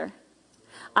skin cancer.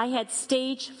 I had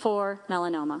stage 4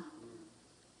 melanoma.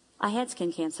 I had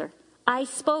skin cancer. I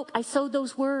sowed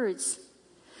those words.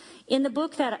 In the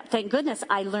book that, thank goodness,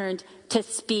 I learned to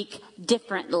speak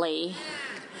differently.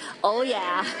 Oh,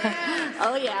 yeah.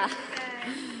 Oh, yeah.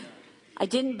 I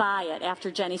didn't buy it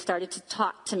after Jenny started to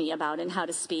talk to me about it and how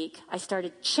to speak. I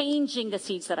started changing the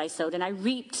seeds that I sowed, and I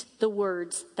reaped the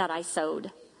words that I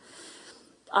sowed.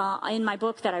 In my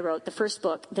book that I wrote, the first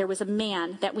book, there was a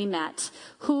man that we met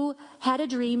who had a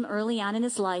dream early on in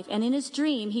his life, and in his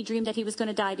dream, he dreamed that he was going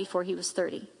to die before he was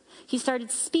 30. He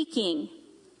started speaking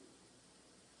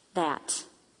that.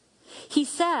 He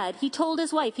told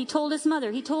his wife, he told his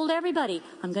mother, he told everybody,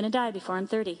 I'm going to die before I'm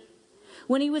 30.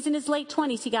 When he was in his late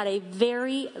 20s, he got a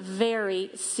very,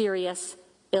 very serious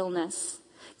illness.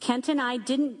 Kent and I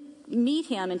didn't meet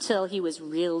him until he was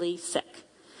really sick.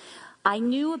 I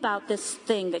knew about this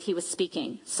thing that he was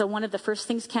speaking. So one of the first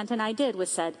things Kent and I did was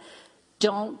said,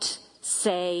 don't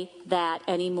say that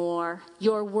anymore.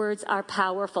 Your words are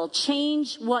powerful.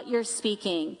 Change what you're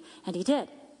speaking. And he did.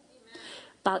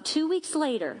 About 2 weeks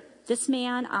later, this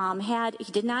man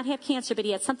he did not have cancer, but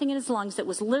he had something in his lungs that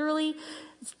was literally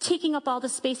taking up all the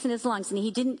space in his lungs, and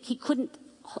he couldn't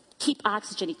keep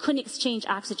oxygen. He couldn't exchange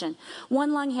oxygen.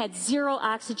 One lung had 0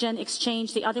 oxygen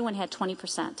exchange. The other one had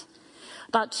 20%.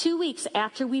 About 2 weeks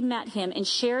after we met him and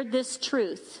shared this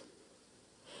truth,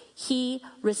 he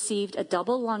received a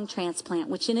double lung transplant,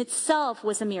 which in itself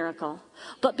was a miracle.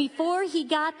 But before he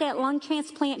got that lung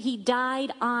transplant, he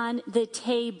died on the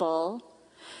table,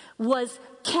 was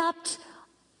kept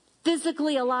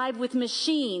physically alive with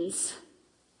machines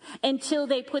until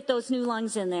they put those new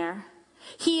lungs in there.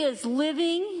 He is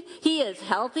living. He is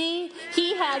healthy.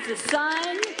 He has a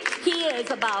son. He is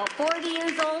about 40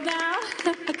 years old now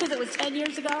because it was 10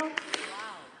 years ago. Wow.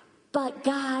 But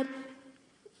God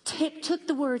took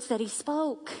the words that he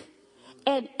spoke,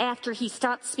 and after he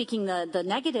stopped speaking the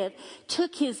negative,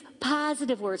 took his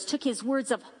positive words, took his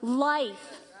words of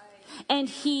life, and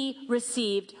he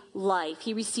received life.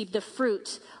 He received the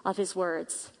fruit of his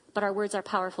words. But our words are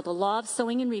powerful. The law of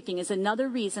sowing and reaping is another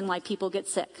reason why people get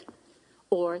sick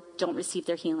or don't receive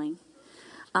their healing.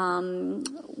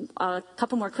 A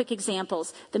couple more quick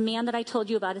examples. The man that I told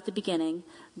you about at the beginning,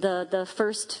 the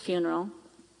first funeral,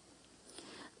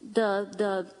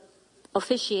 the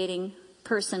officiating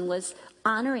person was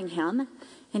honoring him,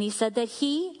 and he said that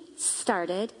he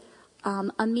started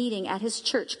a meeting at his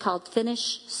church called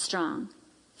Finish Strong.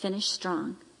 Finish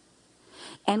Strong.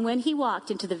 And when he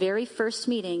walked into the very first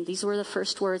meeting, these were the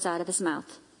first words out of his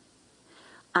mouth.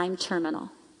 I'm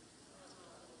terminal.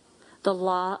 The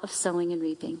law of sowing and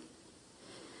reaping.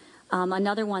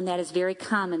 Another one that is very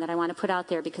common that I want to put out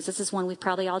there, because this is one we've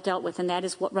probably all dealt with, and that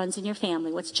is what runs in your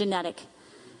family. What's genetic?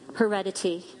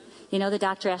 Heredity. You know, the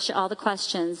doctor asks you all the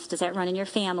questions. Does that run in your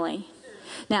family?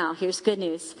 Now, here's good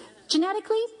news.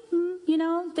 Genetically,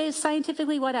 they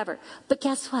scientifically, whatever. But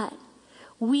guess what?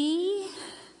 We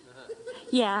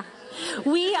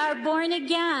are born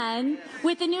again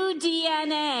with a new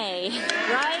DNA,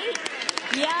 right?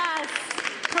 Yes.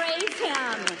 Praise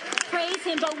him. Praise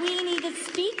him. But we need to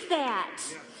speak that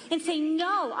and say,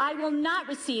 no, I will not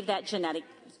receive that genetic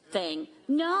thing.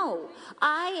 No,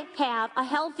 I have a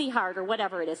healthy heart, or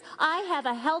whatever it is. I have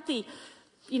a healthy,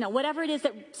 whatever it is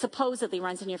that supposedly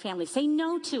runs in your family. Say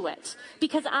no to it,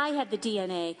 because I have the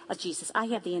DNA of Jesus. I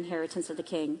have the inheritance of the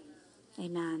King.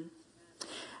 Amen.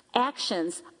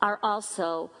 Actions are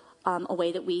also a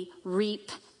way that we reap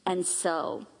and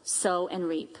sow and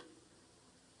reap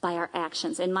by our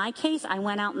actions. In my case, I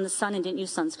went out in the sun and didn't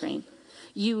use sunscreen.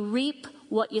 You reap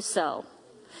what you sow.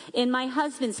 In my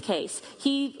husband's case,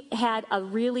 he had a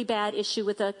really bad issue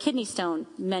with a kidney stone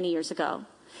many years ago.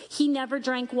 He never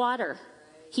drank water.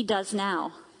 He does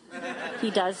now. He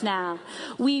does now.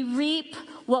 We reap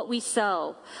what we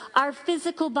sow. Our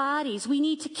physical bodies, we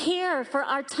need to care for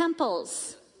our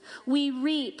temples. We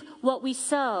reap what we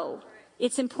sow.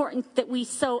 It's important that we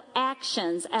sow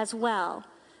actions as well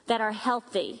that are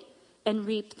healthy and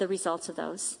reap the results of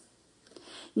those.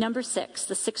 Number 6,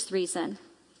 the 6th reason.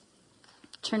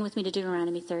 Turn with me to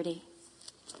Deuteronomy 30.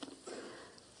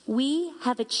 We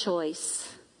have a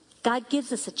choice. God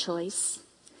gives us a choice.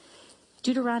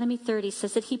 Deuteronomy 30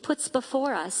 says that he puts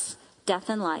before us death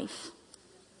and life,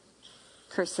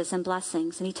 curses and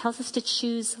blessings, and he tells us to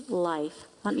choose life.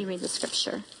 Let me read the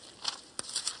scripture.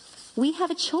 We have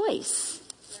a choice.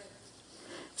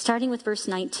 Starting with verse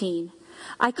 19.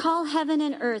 I call heaven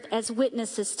and earth as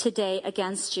witnesses today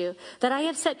against you, that I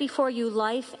have set before you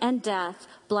life and death,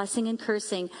 blessing and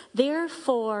cursing.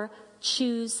 Therefore,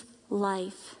 choose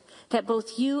life, that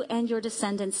both you and your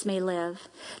descendants may live,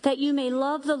 that you may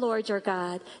love the Lord your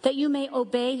God, that you may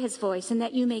obey his voice, and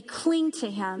that you may cling to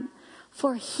him.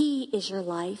 For he is your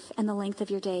life and the length of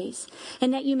your days,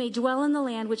 and that you may dwell in the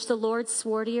land which the Lord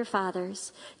swore to your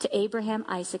fathers, to Abraham,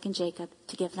 Isaac, and Jacob,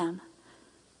 to give them.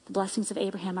 The blessings of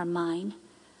Abraham are mine,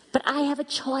 but I have a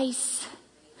choice.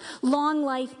 Long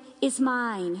life is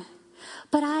mine,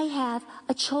 but I have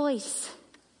a choice.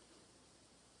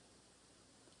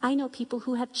 I know people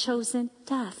who have chosen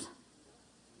death.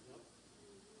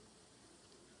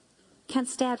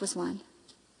 Kent's dad was one.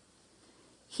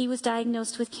 He was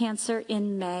diagnosed with cancer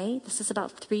in May. This is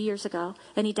about 3 years ago,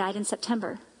 and he died in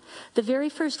September. The very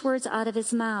first words out of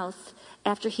his mouth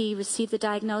after he received the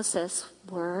diagnosis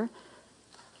were,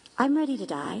 I'm ready to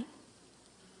die.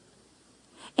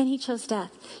 And he chose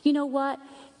death. You know what?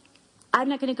 I'm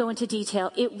not going to go into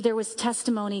detail. There was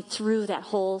testimony through that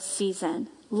whole season.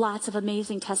 Lots of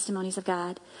amazing testimonies of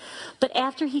God. But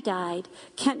after he died,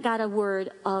 Kent got a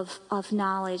word of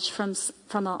knowledge from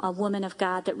a woman of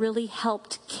God that really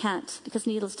helped Kent. Because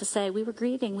needless to say, we were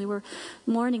grieving. We were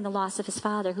mourning the loss of his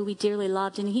father, who we dearly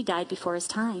loved, and he died before his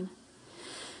time.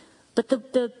 But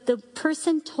the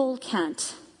person told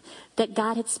Kent that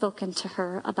God had spoken to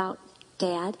her about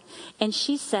Dad, and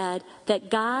she said that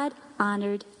God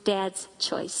honored Dad's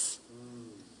choice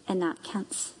and not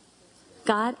Kent's.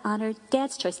 God honored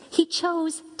Dad's choice. He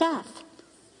chose death.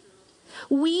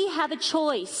 We have a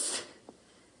choice.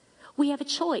 We have a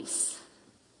choice.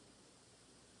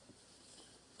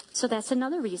 So that's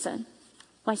another reason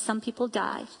why some people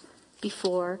die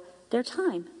before their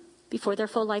time, before their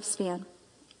full lifespan.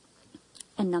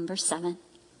 And number 7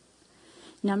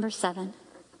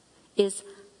 is,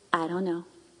 I don't know.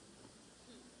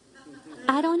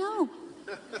 I don't know.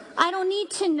 I don't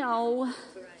need to know.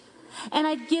 And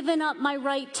I've given up my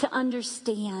right to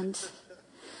understand.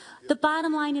 The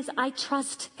bottom line is I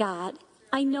trust God.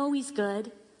 I know he's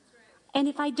good. And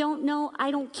if I don't know,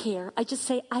 I don't care. I just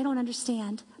say, I don't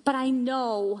understand. But I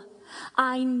know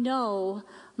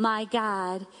my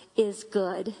God is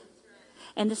good.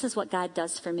 And this is what God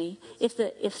does for me. If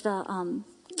the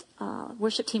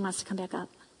worship team wants to come back up,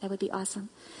 that would be awesome.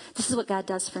 This is what God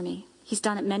does for me. He's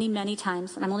done it many, many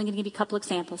times, and I'm only going to give you a couple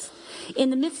examples. In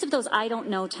the midst of those I don't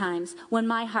know times, when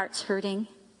my heart's hurting,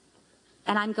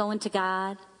 and I'm going to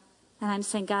God, and I'm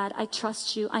saying, God, I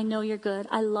trust you. I know you're good.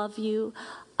 I love you.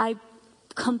 I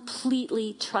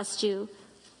completely trust you.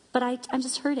 But I'm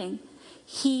just hurting.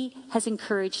 He has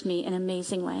encouraged me in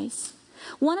amazing ways.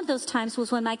 One of those times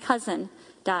was when my cousin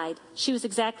died. She was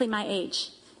exactly my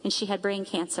age, and she had brain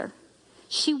cancer.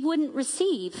 She wouldn't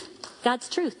receive God's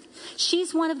truth.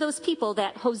 She's one of those people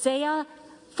that Hosea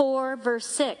 4, verse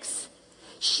 6,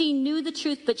 she knew the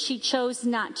truth, but she chose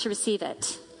not to receive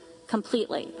it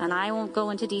completely. And I won't go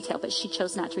into detail, but she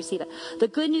chose not to receive it. The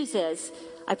good news is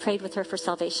I prayed with her for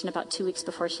salvation about 2 weeks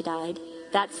before she died.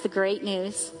 That's the great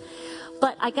news.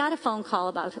 But I got a phone call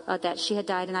about that she had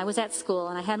died, and I was at school,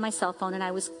 and I had my cell phone, and I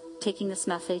was taking this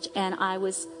message, and I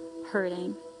was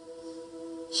hurting.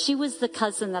 She was the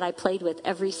cousin that I played with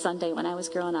every Sunday when I was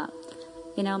growing up.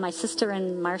 You know, my sister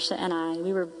and Marcia and I,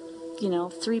 we were,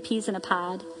 3 peas in a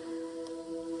pod.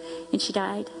 And she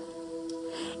died.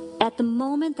 At the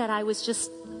moment that I was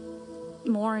just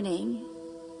mourning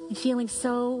and feeling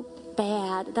so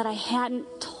bad that I hadn't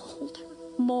told her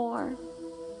more,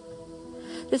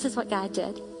 this is what God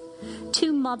did.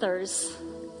 2 mothers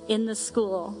in the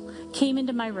school came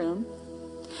into my room,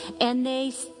 and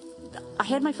I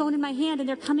had my phone in my hand, and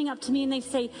they're coming up to me and they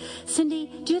say,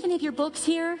 Cindy, do you have any of your books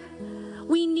here?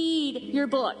 We need your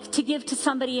book to give to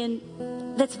somebody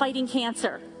that's fighting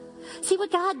cancer. See,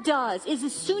 what God does is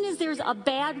as soon as there's a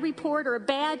bad report or a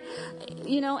bad,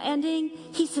 ending,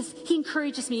 he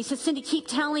encourages me. He says, Cindy, keep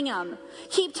telling him.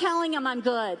 Keep telling him I'm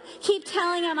good. Keep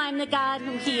telling him I'm the God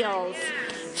who heals.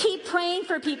 Keep praying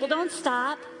for people. Don't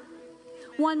stop.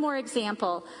 One more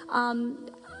example.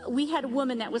 We had a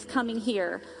woman that was coming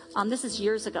here. This is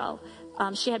years ago.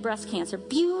 She had breast cancer.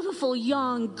 Beautiful,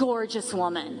 young, gorgeous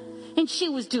woman. And she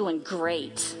was doing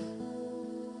great.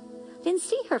 Didn't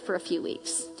see her for a few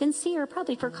weeks. Didn't see her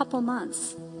probably for a couple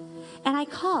months. And I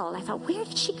called. I thought, where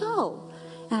did she go?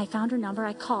 And I found her number.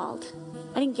 I called.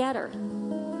 I didn't get her.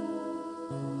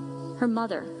 Her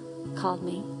mother called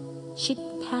me. She'd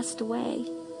passed away.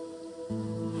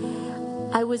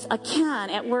 I was again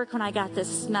at work when I got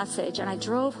this message, and I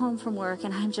drove home from work,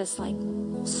 and I'm just like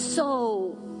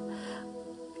so,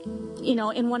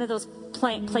 in one of those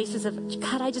places of,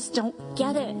 God, I just don't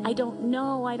get it. I don't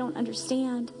know. I don't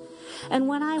understand. And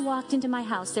when I walked into my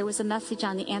house, there was a message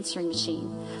on the answering machine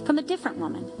from a different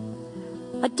woman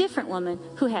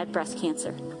who had breast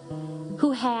cancer,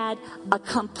 who had a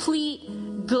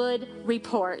complete good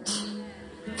report,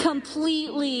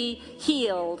 completely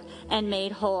healed and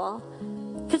made whole.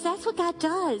 Because that's what God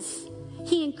does.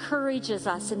 He encourages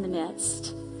us in the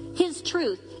midst. His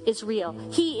truth is real.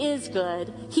 He is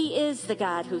good. He is the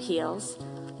God who heals.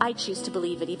 I choose to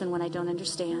believe it even when I don't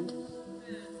understand.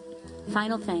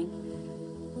 Final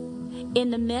thing. In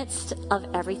the midst of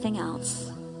everything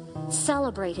else,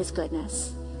 celebrate his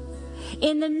goodness.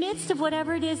 In the midst of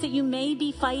whatever it is that you may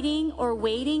be fighting or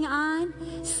waiting on,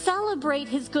 celebrate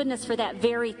his goodness for that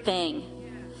very thing.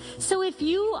 So if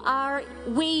you are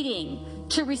waiting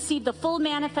to receive the full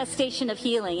manifestation of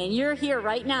healing, and you're here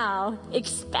right now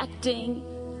expecting,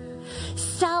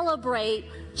 celebrate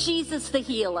Jesus the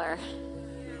healer.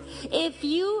 If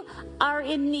you are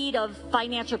in need of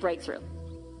financial breakthrough,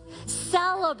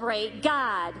 celebrate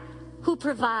God who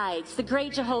provides, the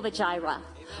great Jehovah Jireh.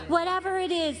 Whatever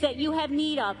it is that you have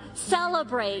need of,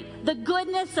 celebrate the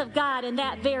goodness of God in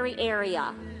that very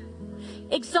area.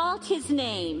 Exalt his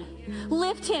name.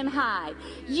 Lift him high.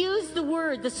 Use the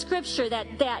word, the scripture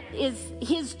that is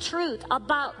his truth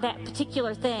about that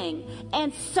particular thing,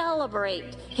 and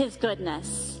celebrate his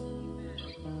goodness.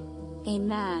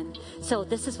 Amen. So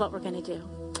this is what we're going to do.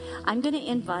 I'm going to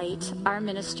invite our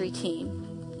ministry team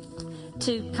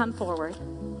to come forward.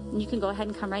 And you can go ahead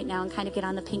and come right now and kind of get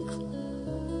on the pink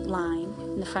line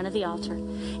in the front of the altar.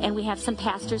 And we have some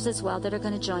pastors as well that are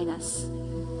going to join us.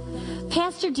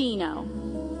 Pastor Dino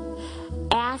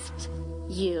asked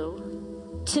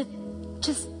you to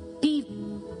just be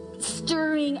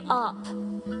stirring up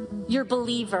your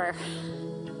believer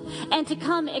and to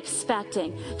come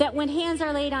expecting that when hands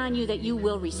are laid on you that you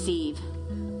will receive.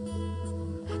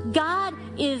 God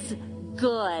is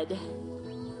good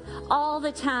all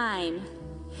the time.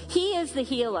 He is the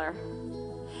healer.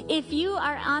 If you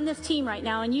are on this team right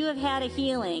now and you have had a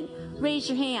healing, raise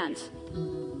your hand.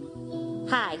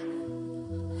 Hi.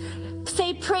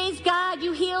 Say, praise God,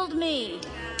 you healed me.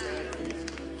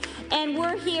 And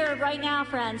we're here right now,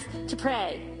 friends, to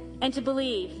pray and to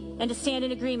believe and to stand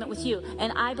in agreement with you.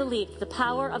 And I believe the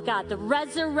power of God, the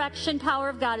resurrection power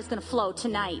of God is going to flow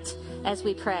tonight as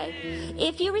we pray.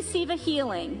 If you receive a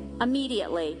healing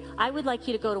immediately, I would like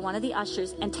you to go to one of the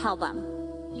ushers and tell them.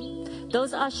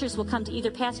 Those ushers will come to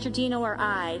either Pastor Dino or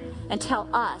I and tell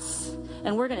us,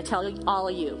 and we're going to tell all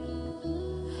of you.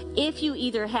 If you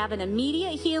either have an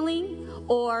immediate healing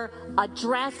or a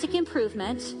drastic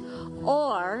improvement,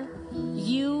 or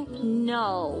you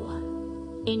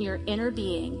know in your inner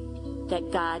being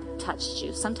that God touched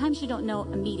you. Sometimes you don't know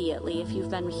immediately if you've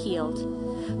been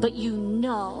healed, but you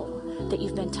know that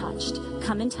you've been touched.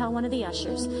 Come and tell one of the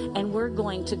ushers, and we're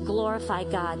going to glorify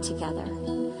God together.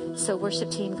 So worship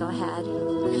team, go ahead. I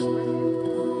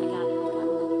got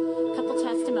a couple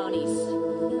testimonies.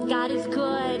 God is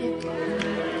good.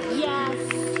 Yes.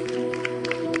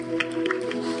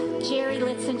 Jerry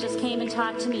Litzen just came and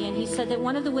talked to me, and he said that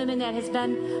one of the women that has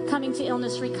been coming to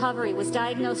illness recovery was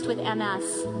diagnosed with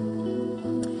MS.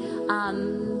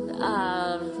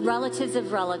 Relatives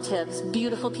of relatives,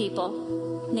 beautiful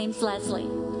people, name's Leslie.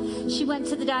 She went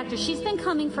to the doctor. She's been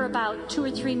coming for about 2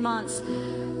 or 3 months,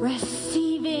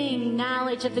 receiving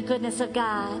knowledge of the goodness of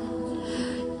God,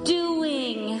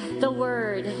 doing the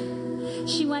word.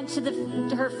 She went to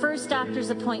her first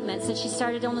doctor's appointment since she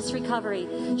started illness recovery.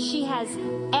 She has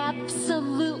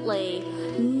absolutely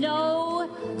no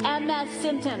MS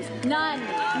symptoms. None.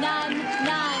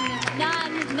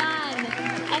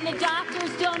 And the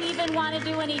doctors don't even want to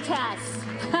do any tests.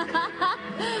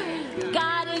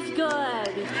 God is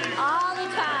good all the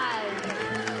time.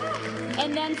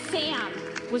 And then Sam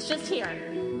was just here.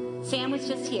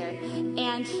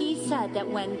 And he said that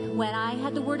when I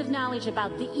had the word of knowledge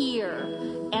about the ear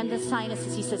and the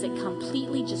sinuses, he says it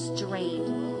completely just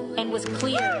drained and was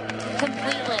clear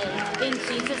completely in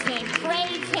Jesus' name.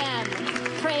 Praise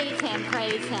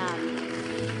him.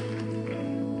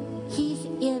 He's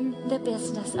in the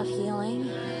business of healing.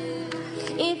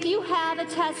 If you have a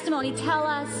testimony, tell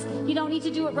us. You don't need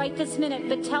to do it right this minute,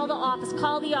 but tell the office,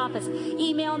 call the office,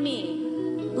 email me.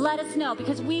 Let us know,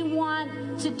 because we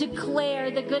want to declare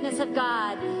the goodness of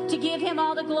God, to give him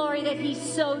all the glory that he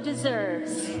so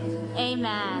deserves.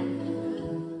 Amen.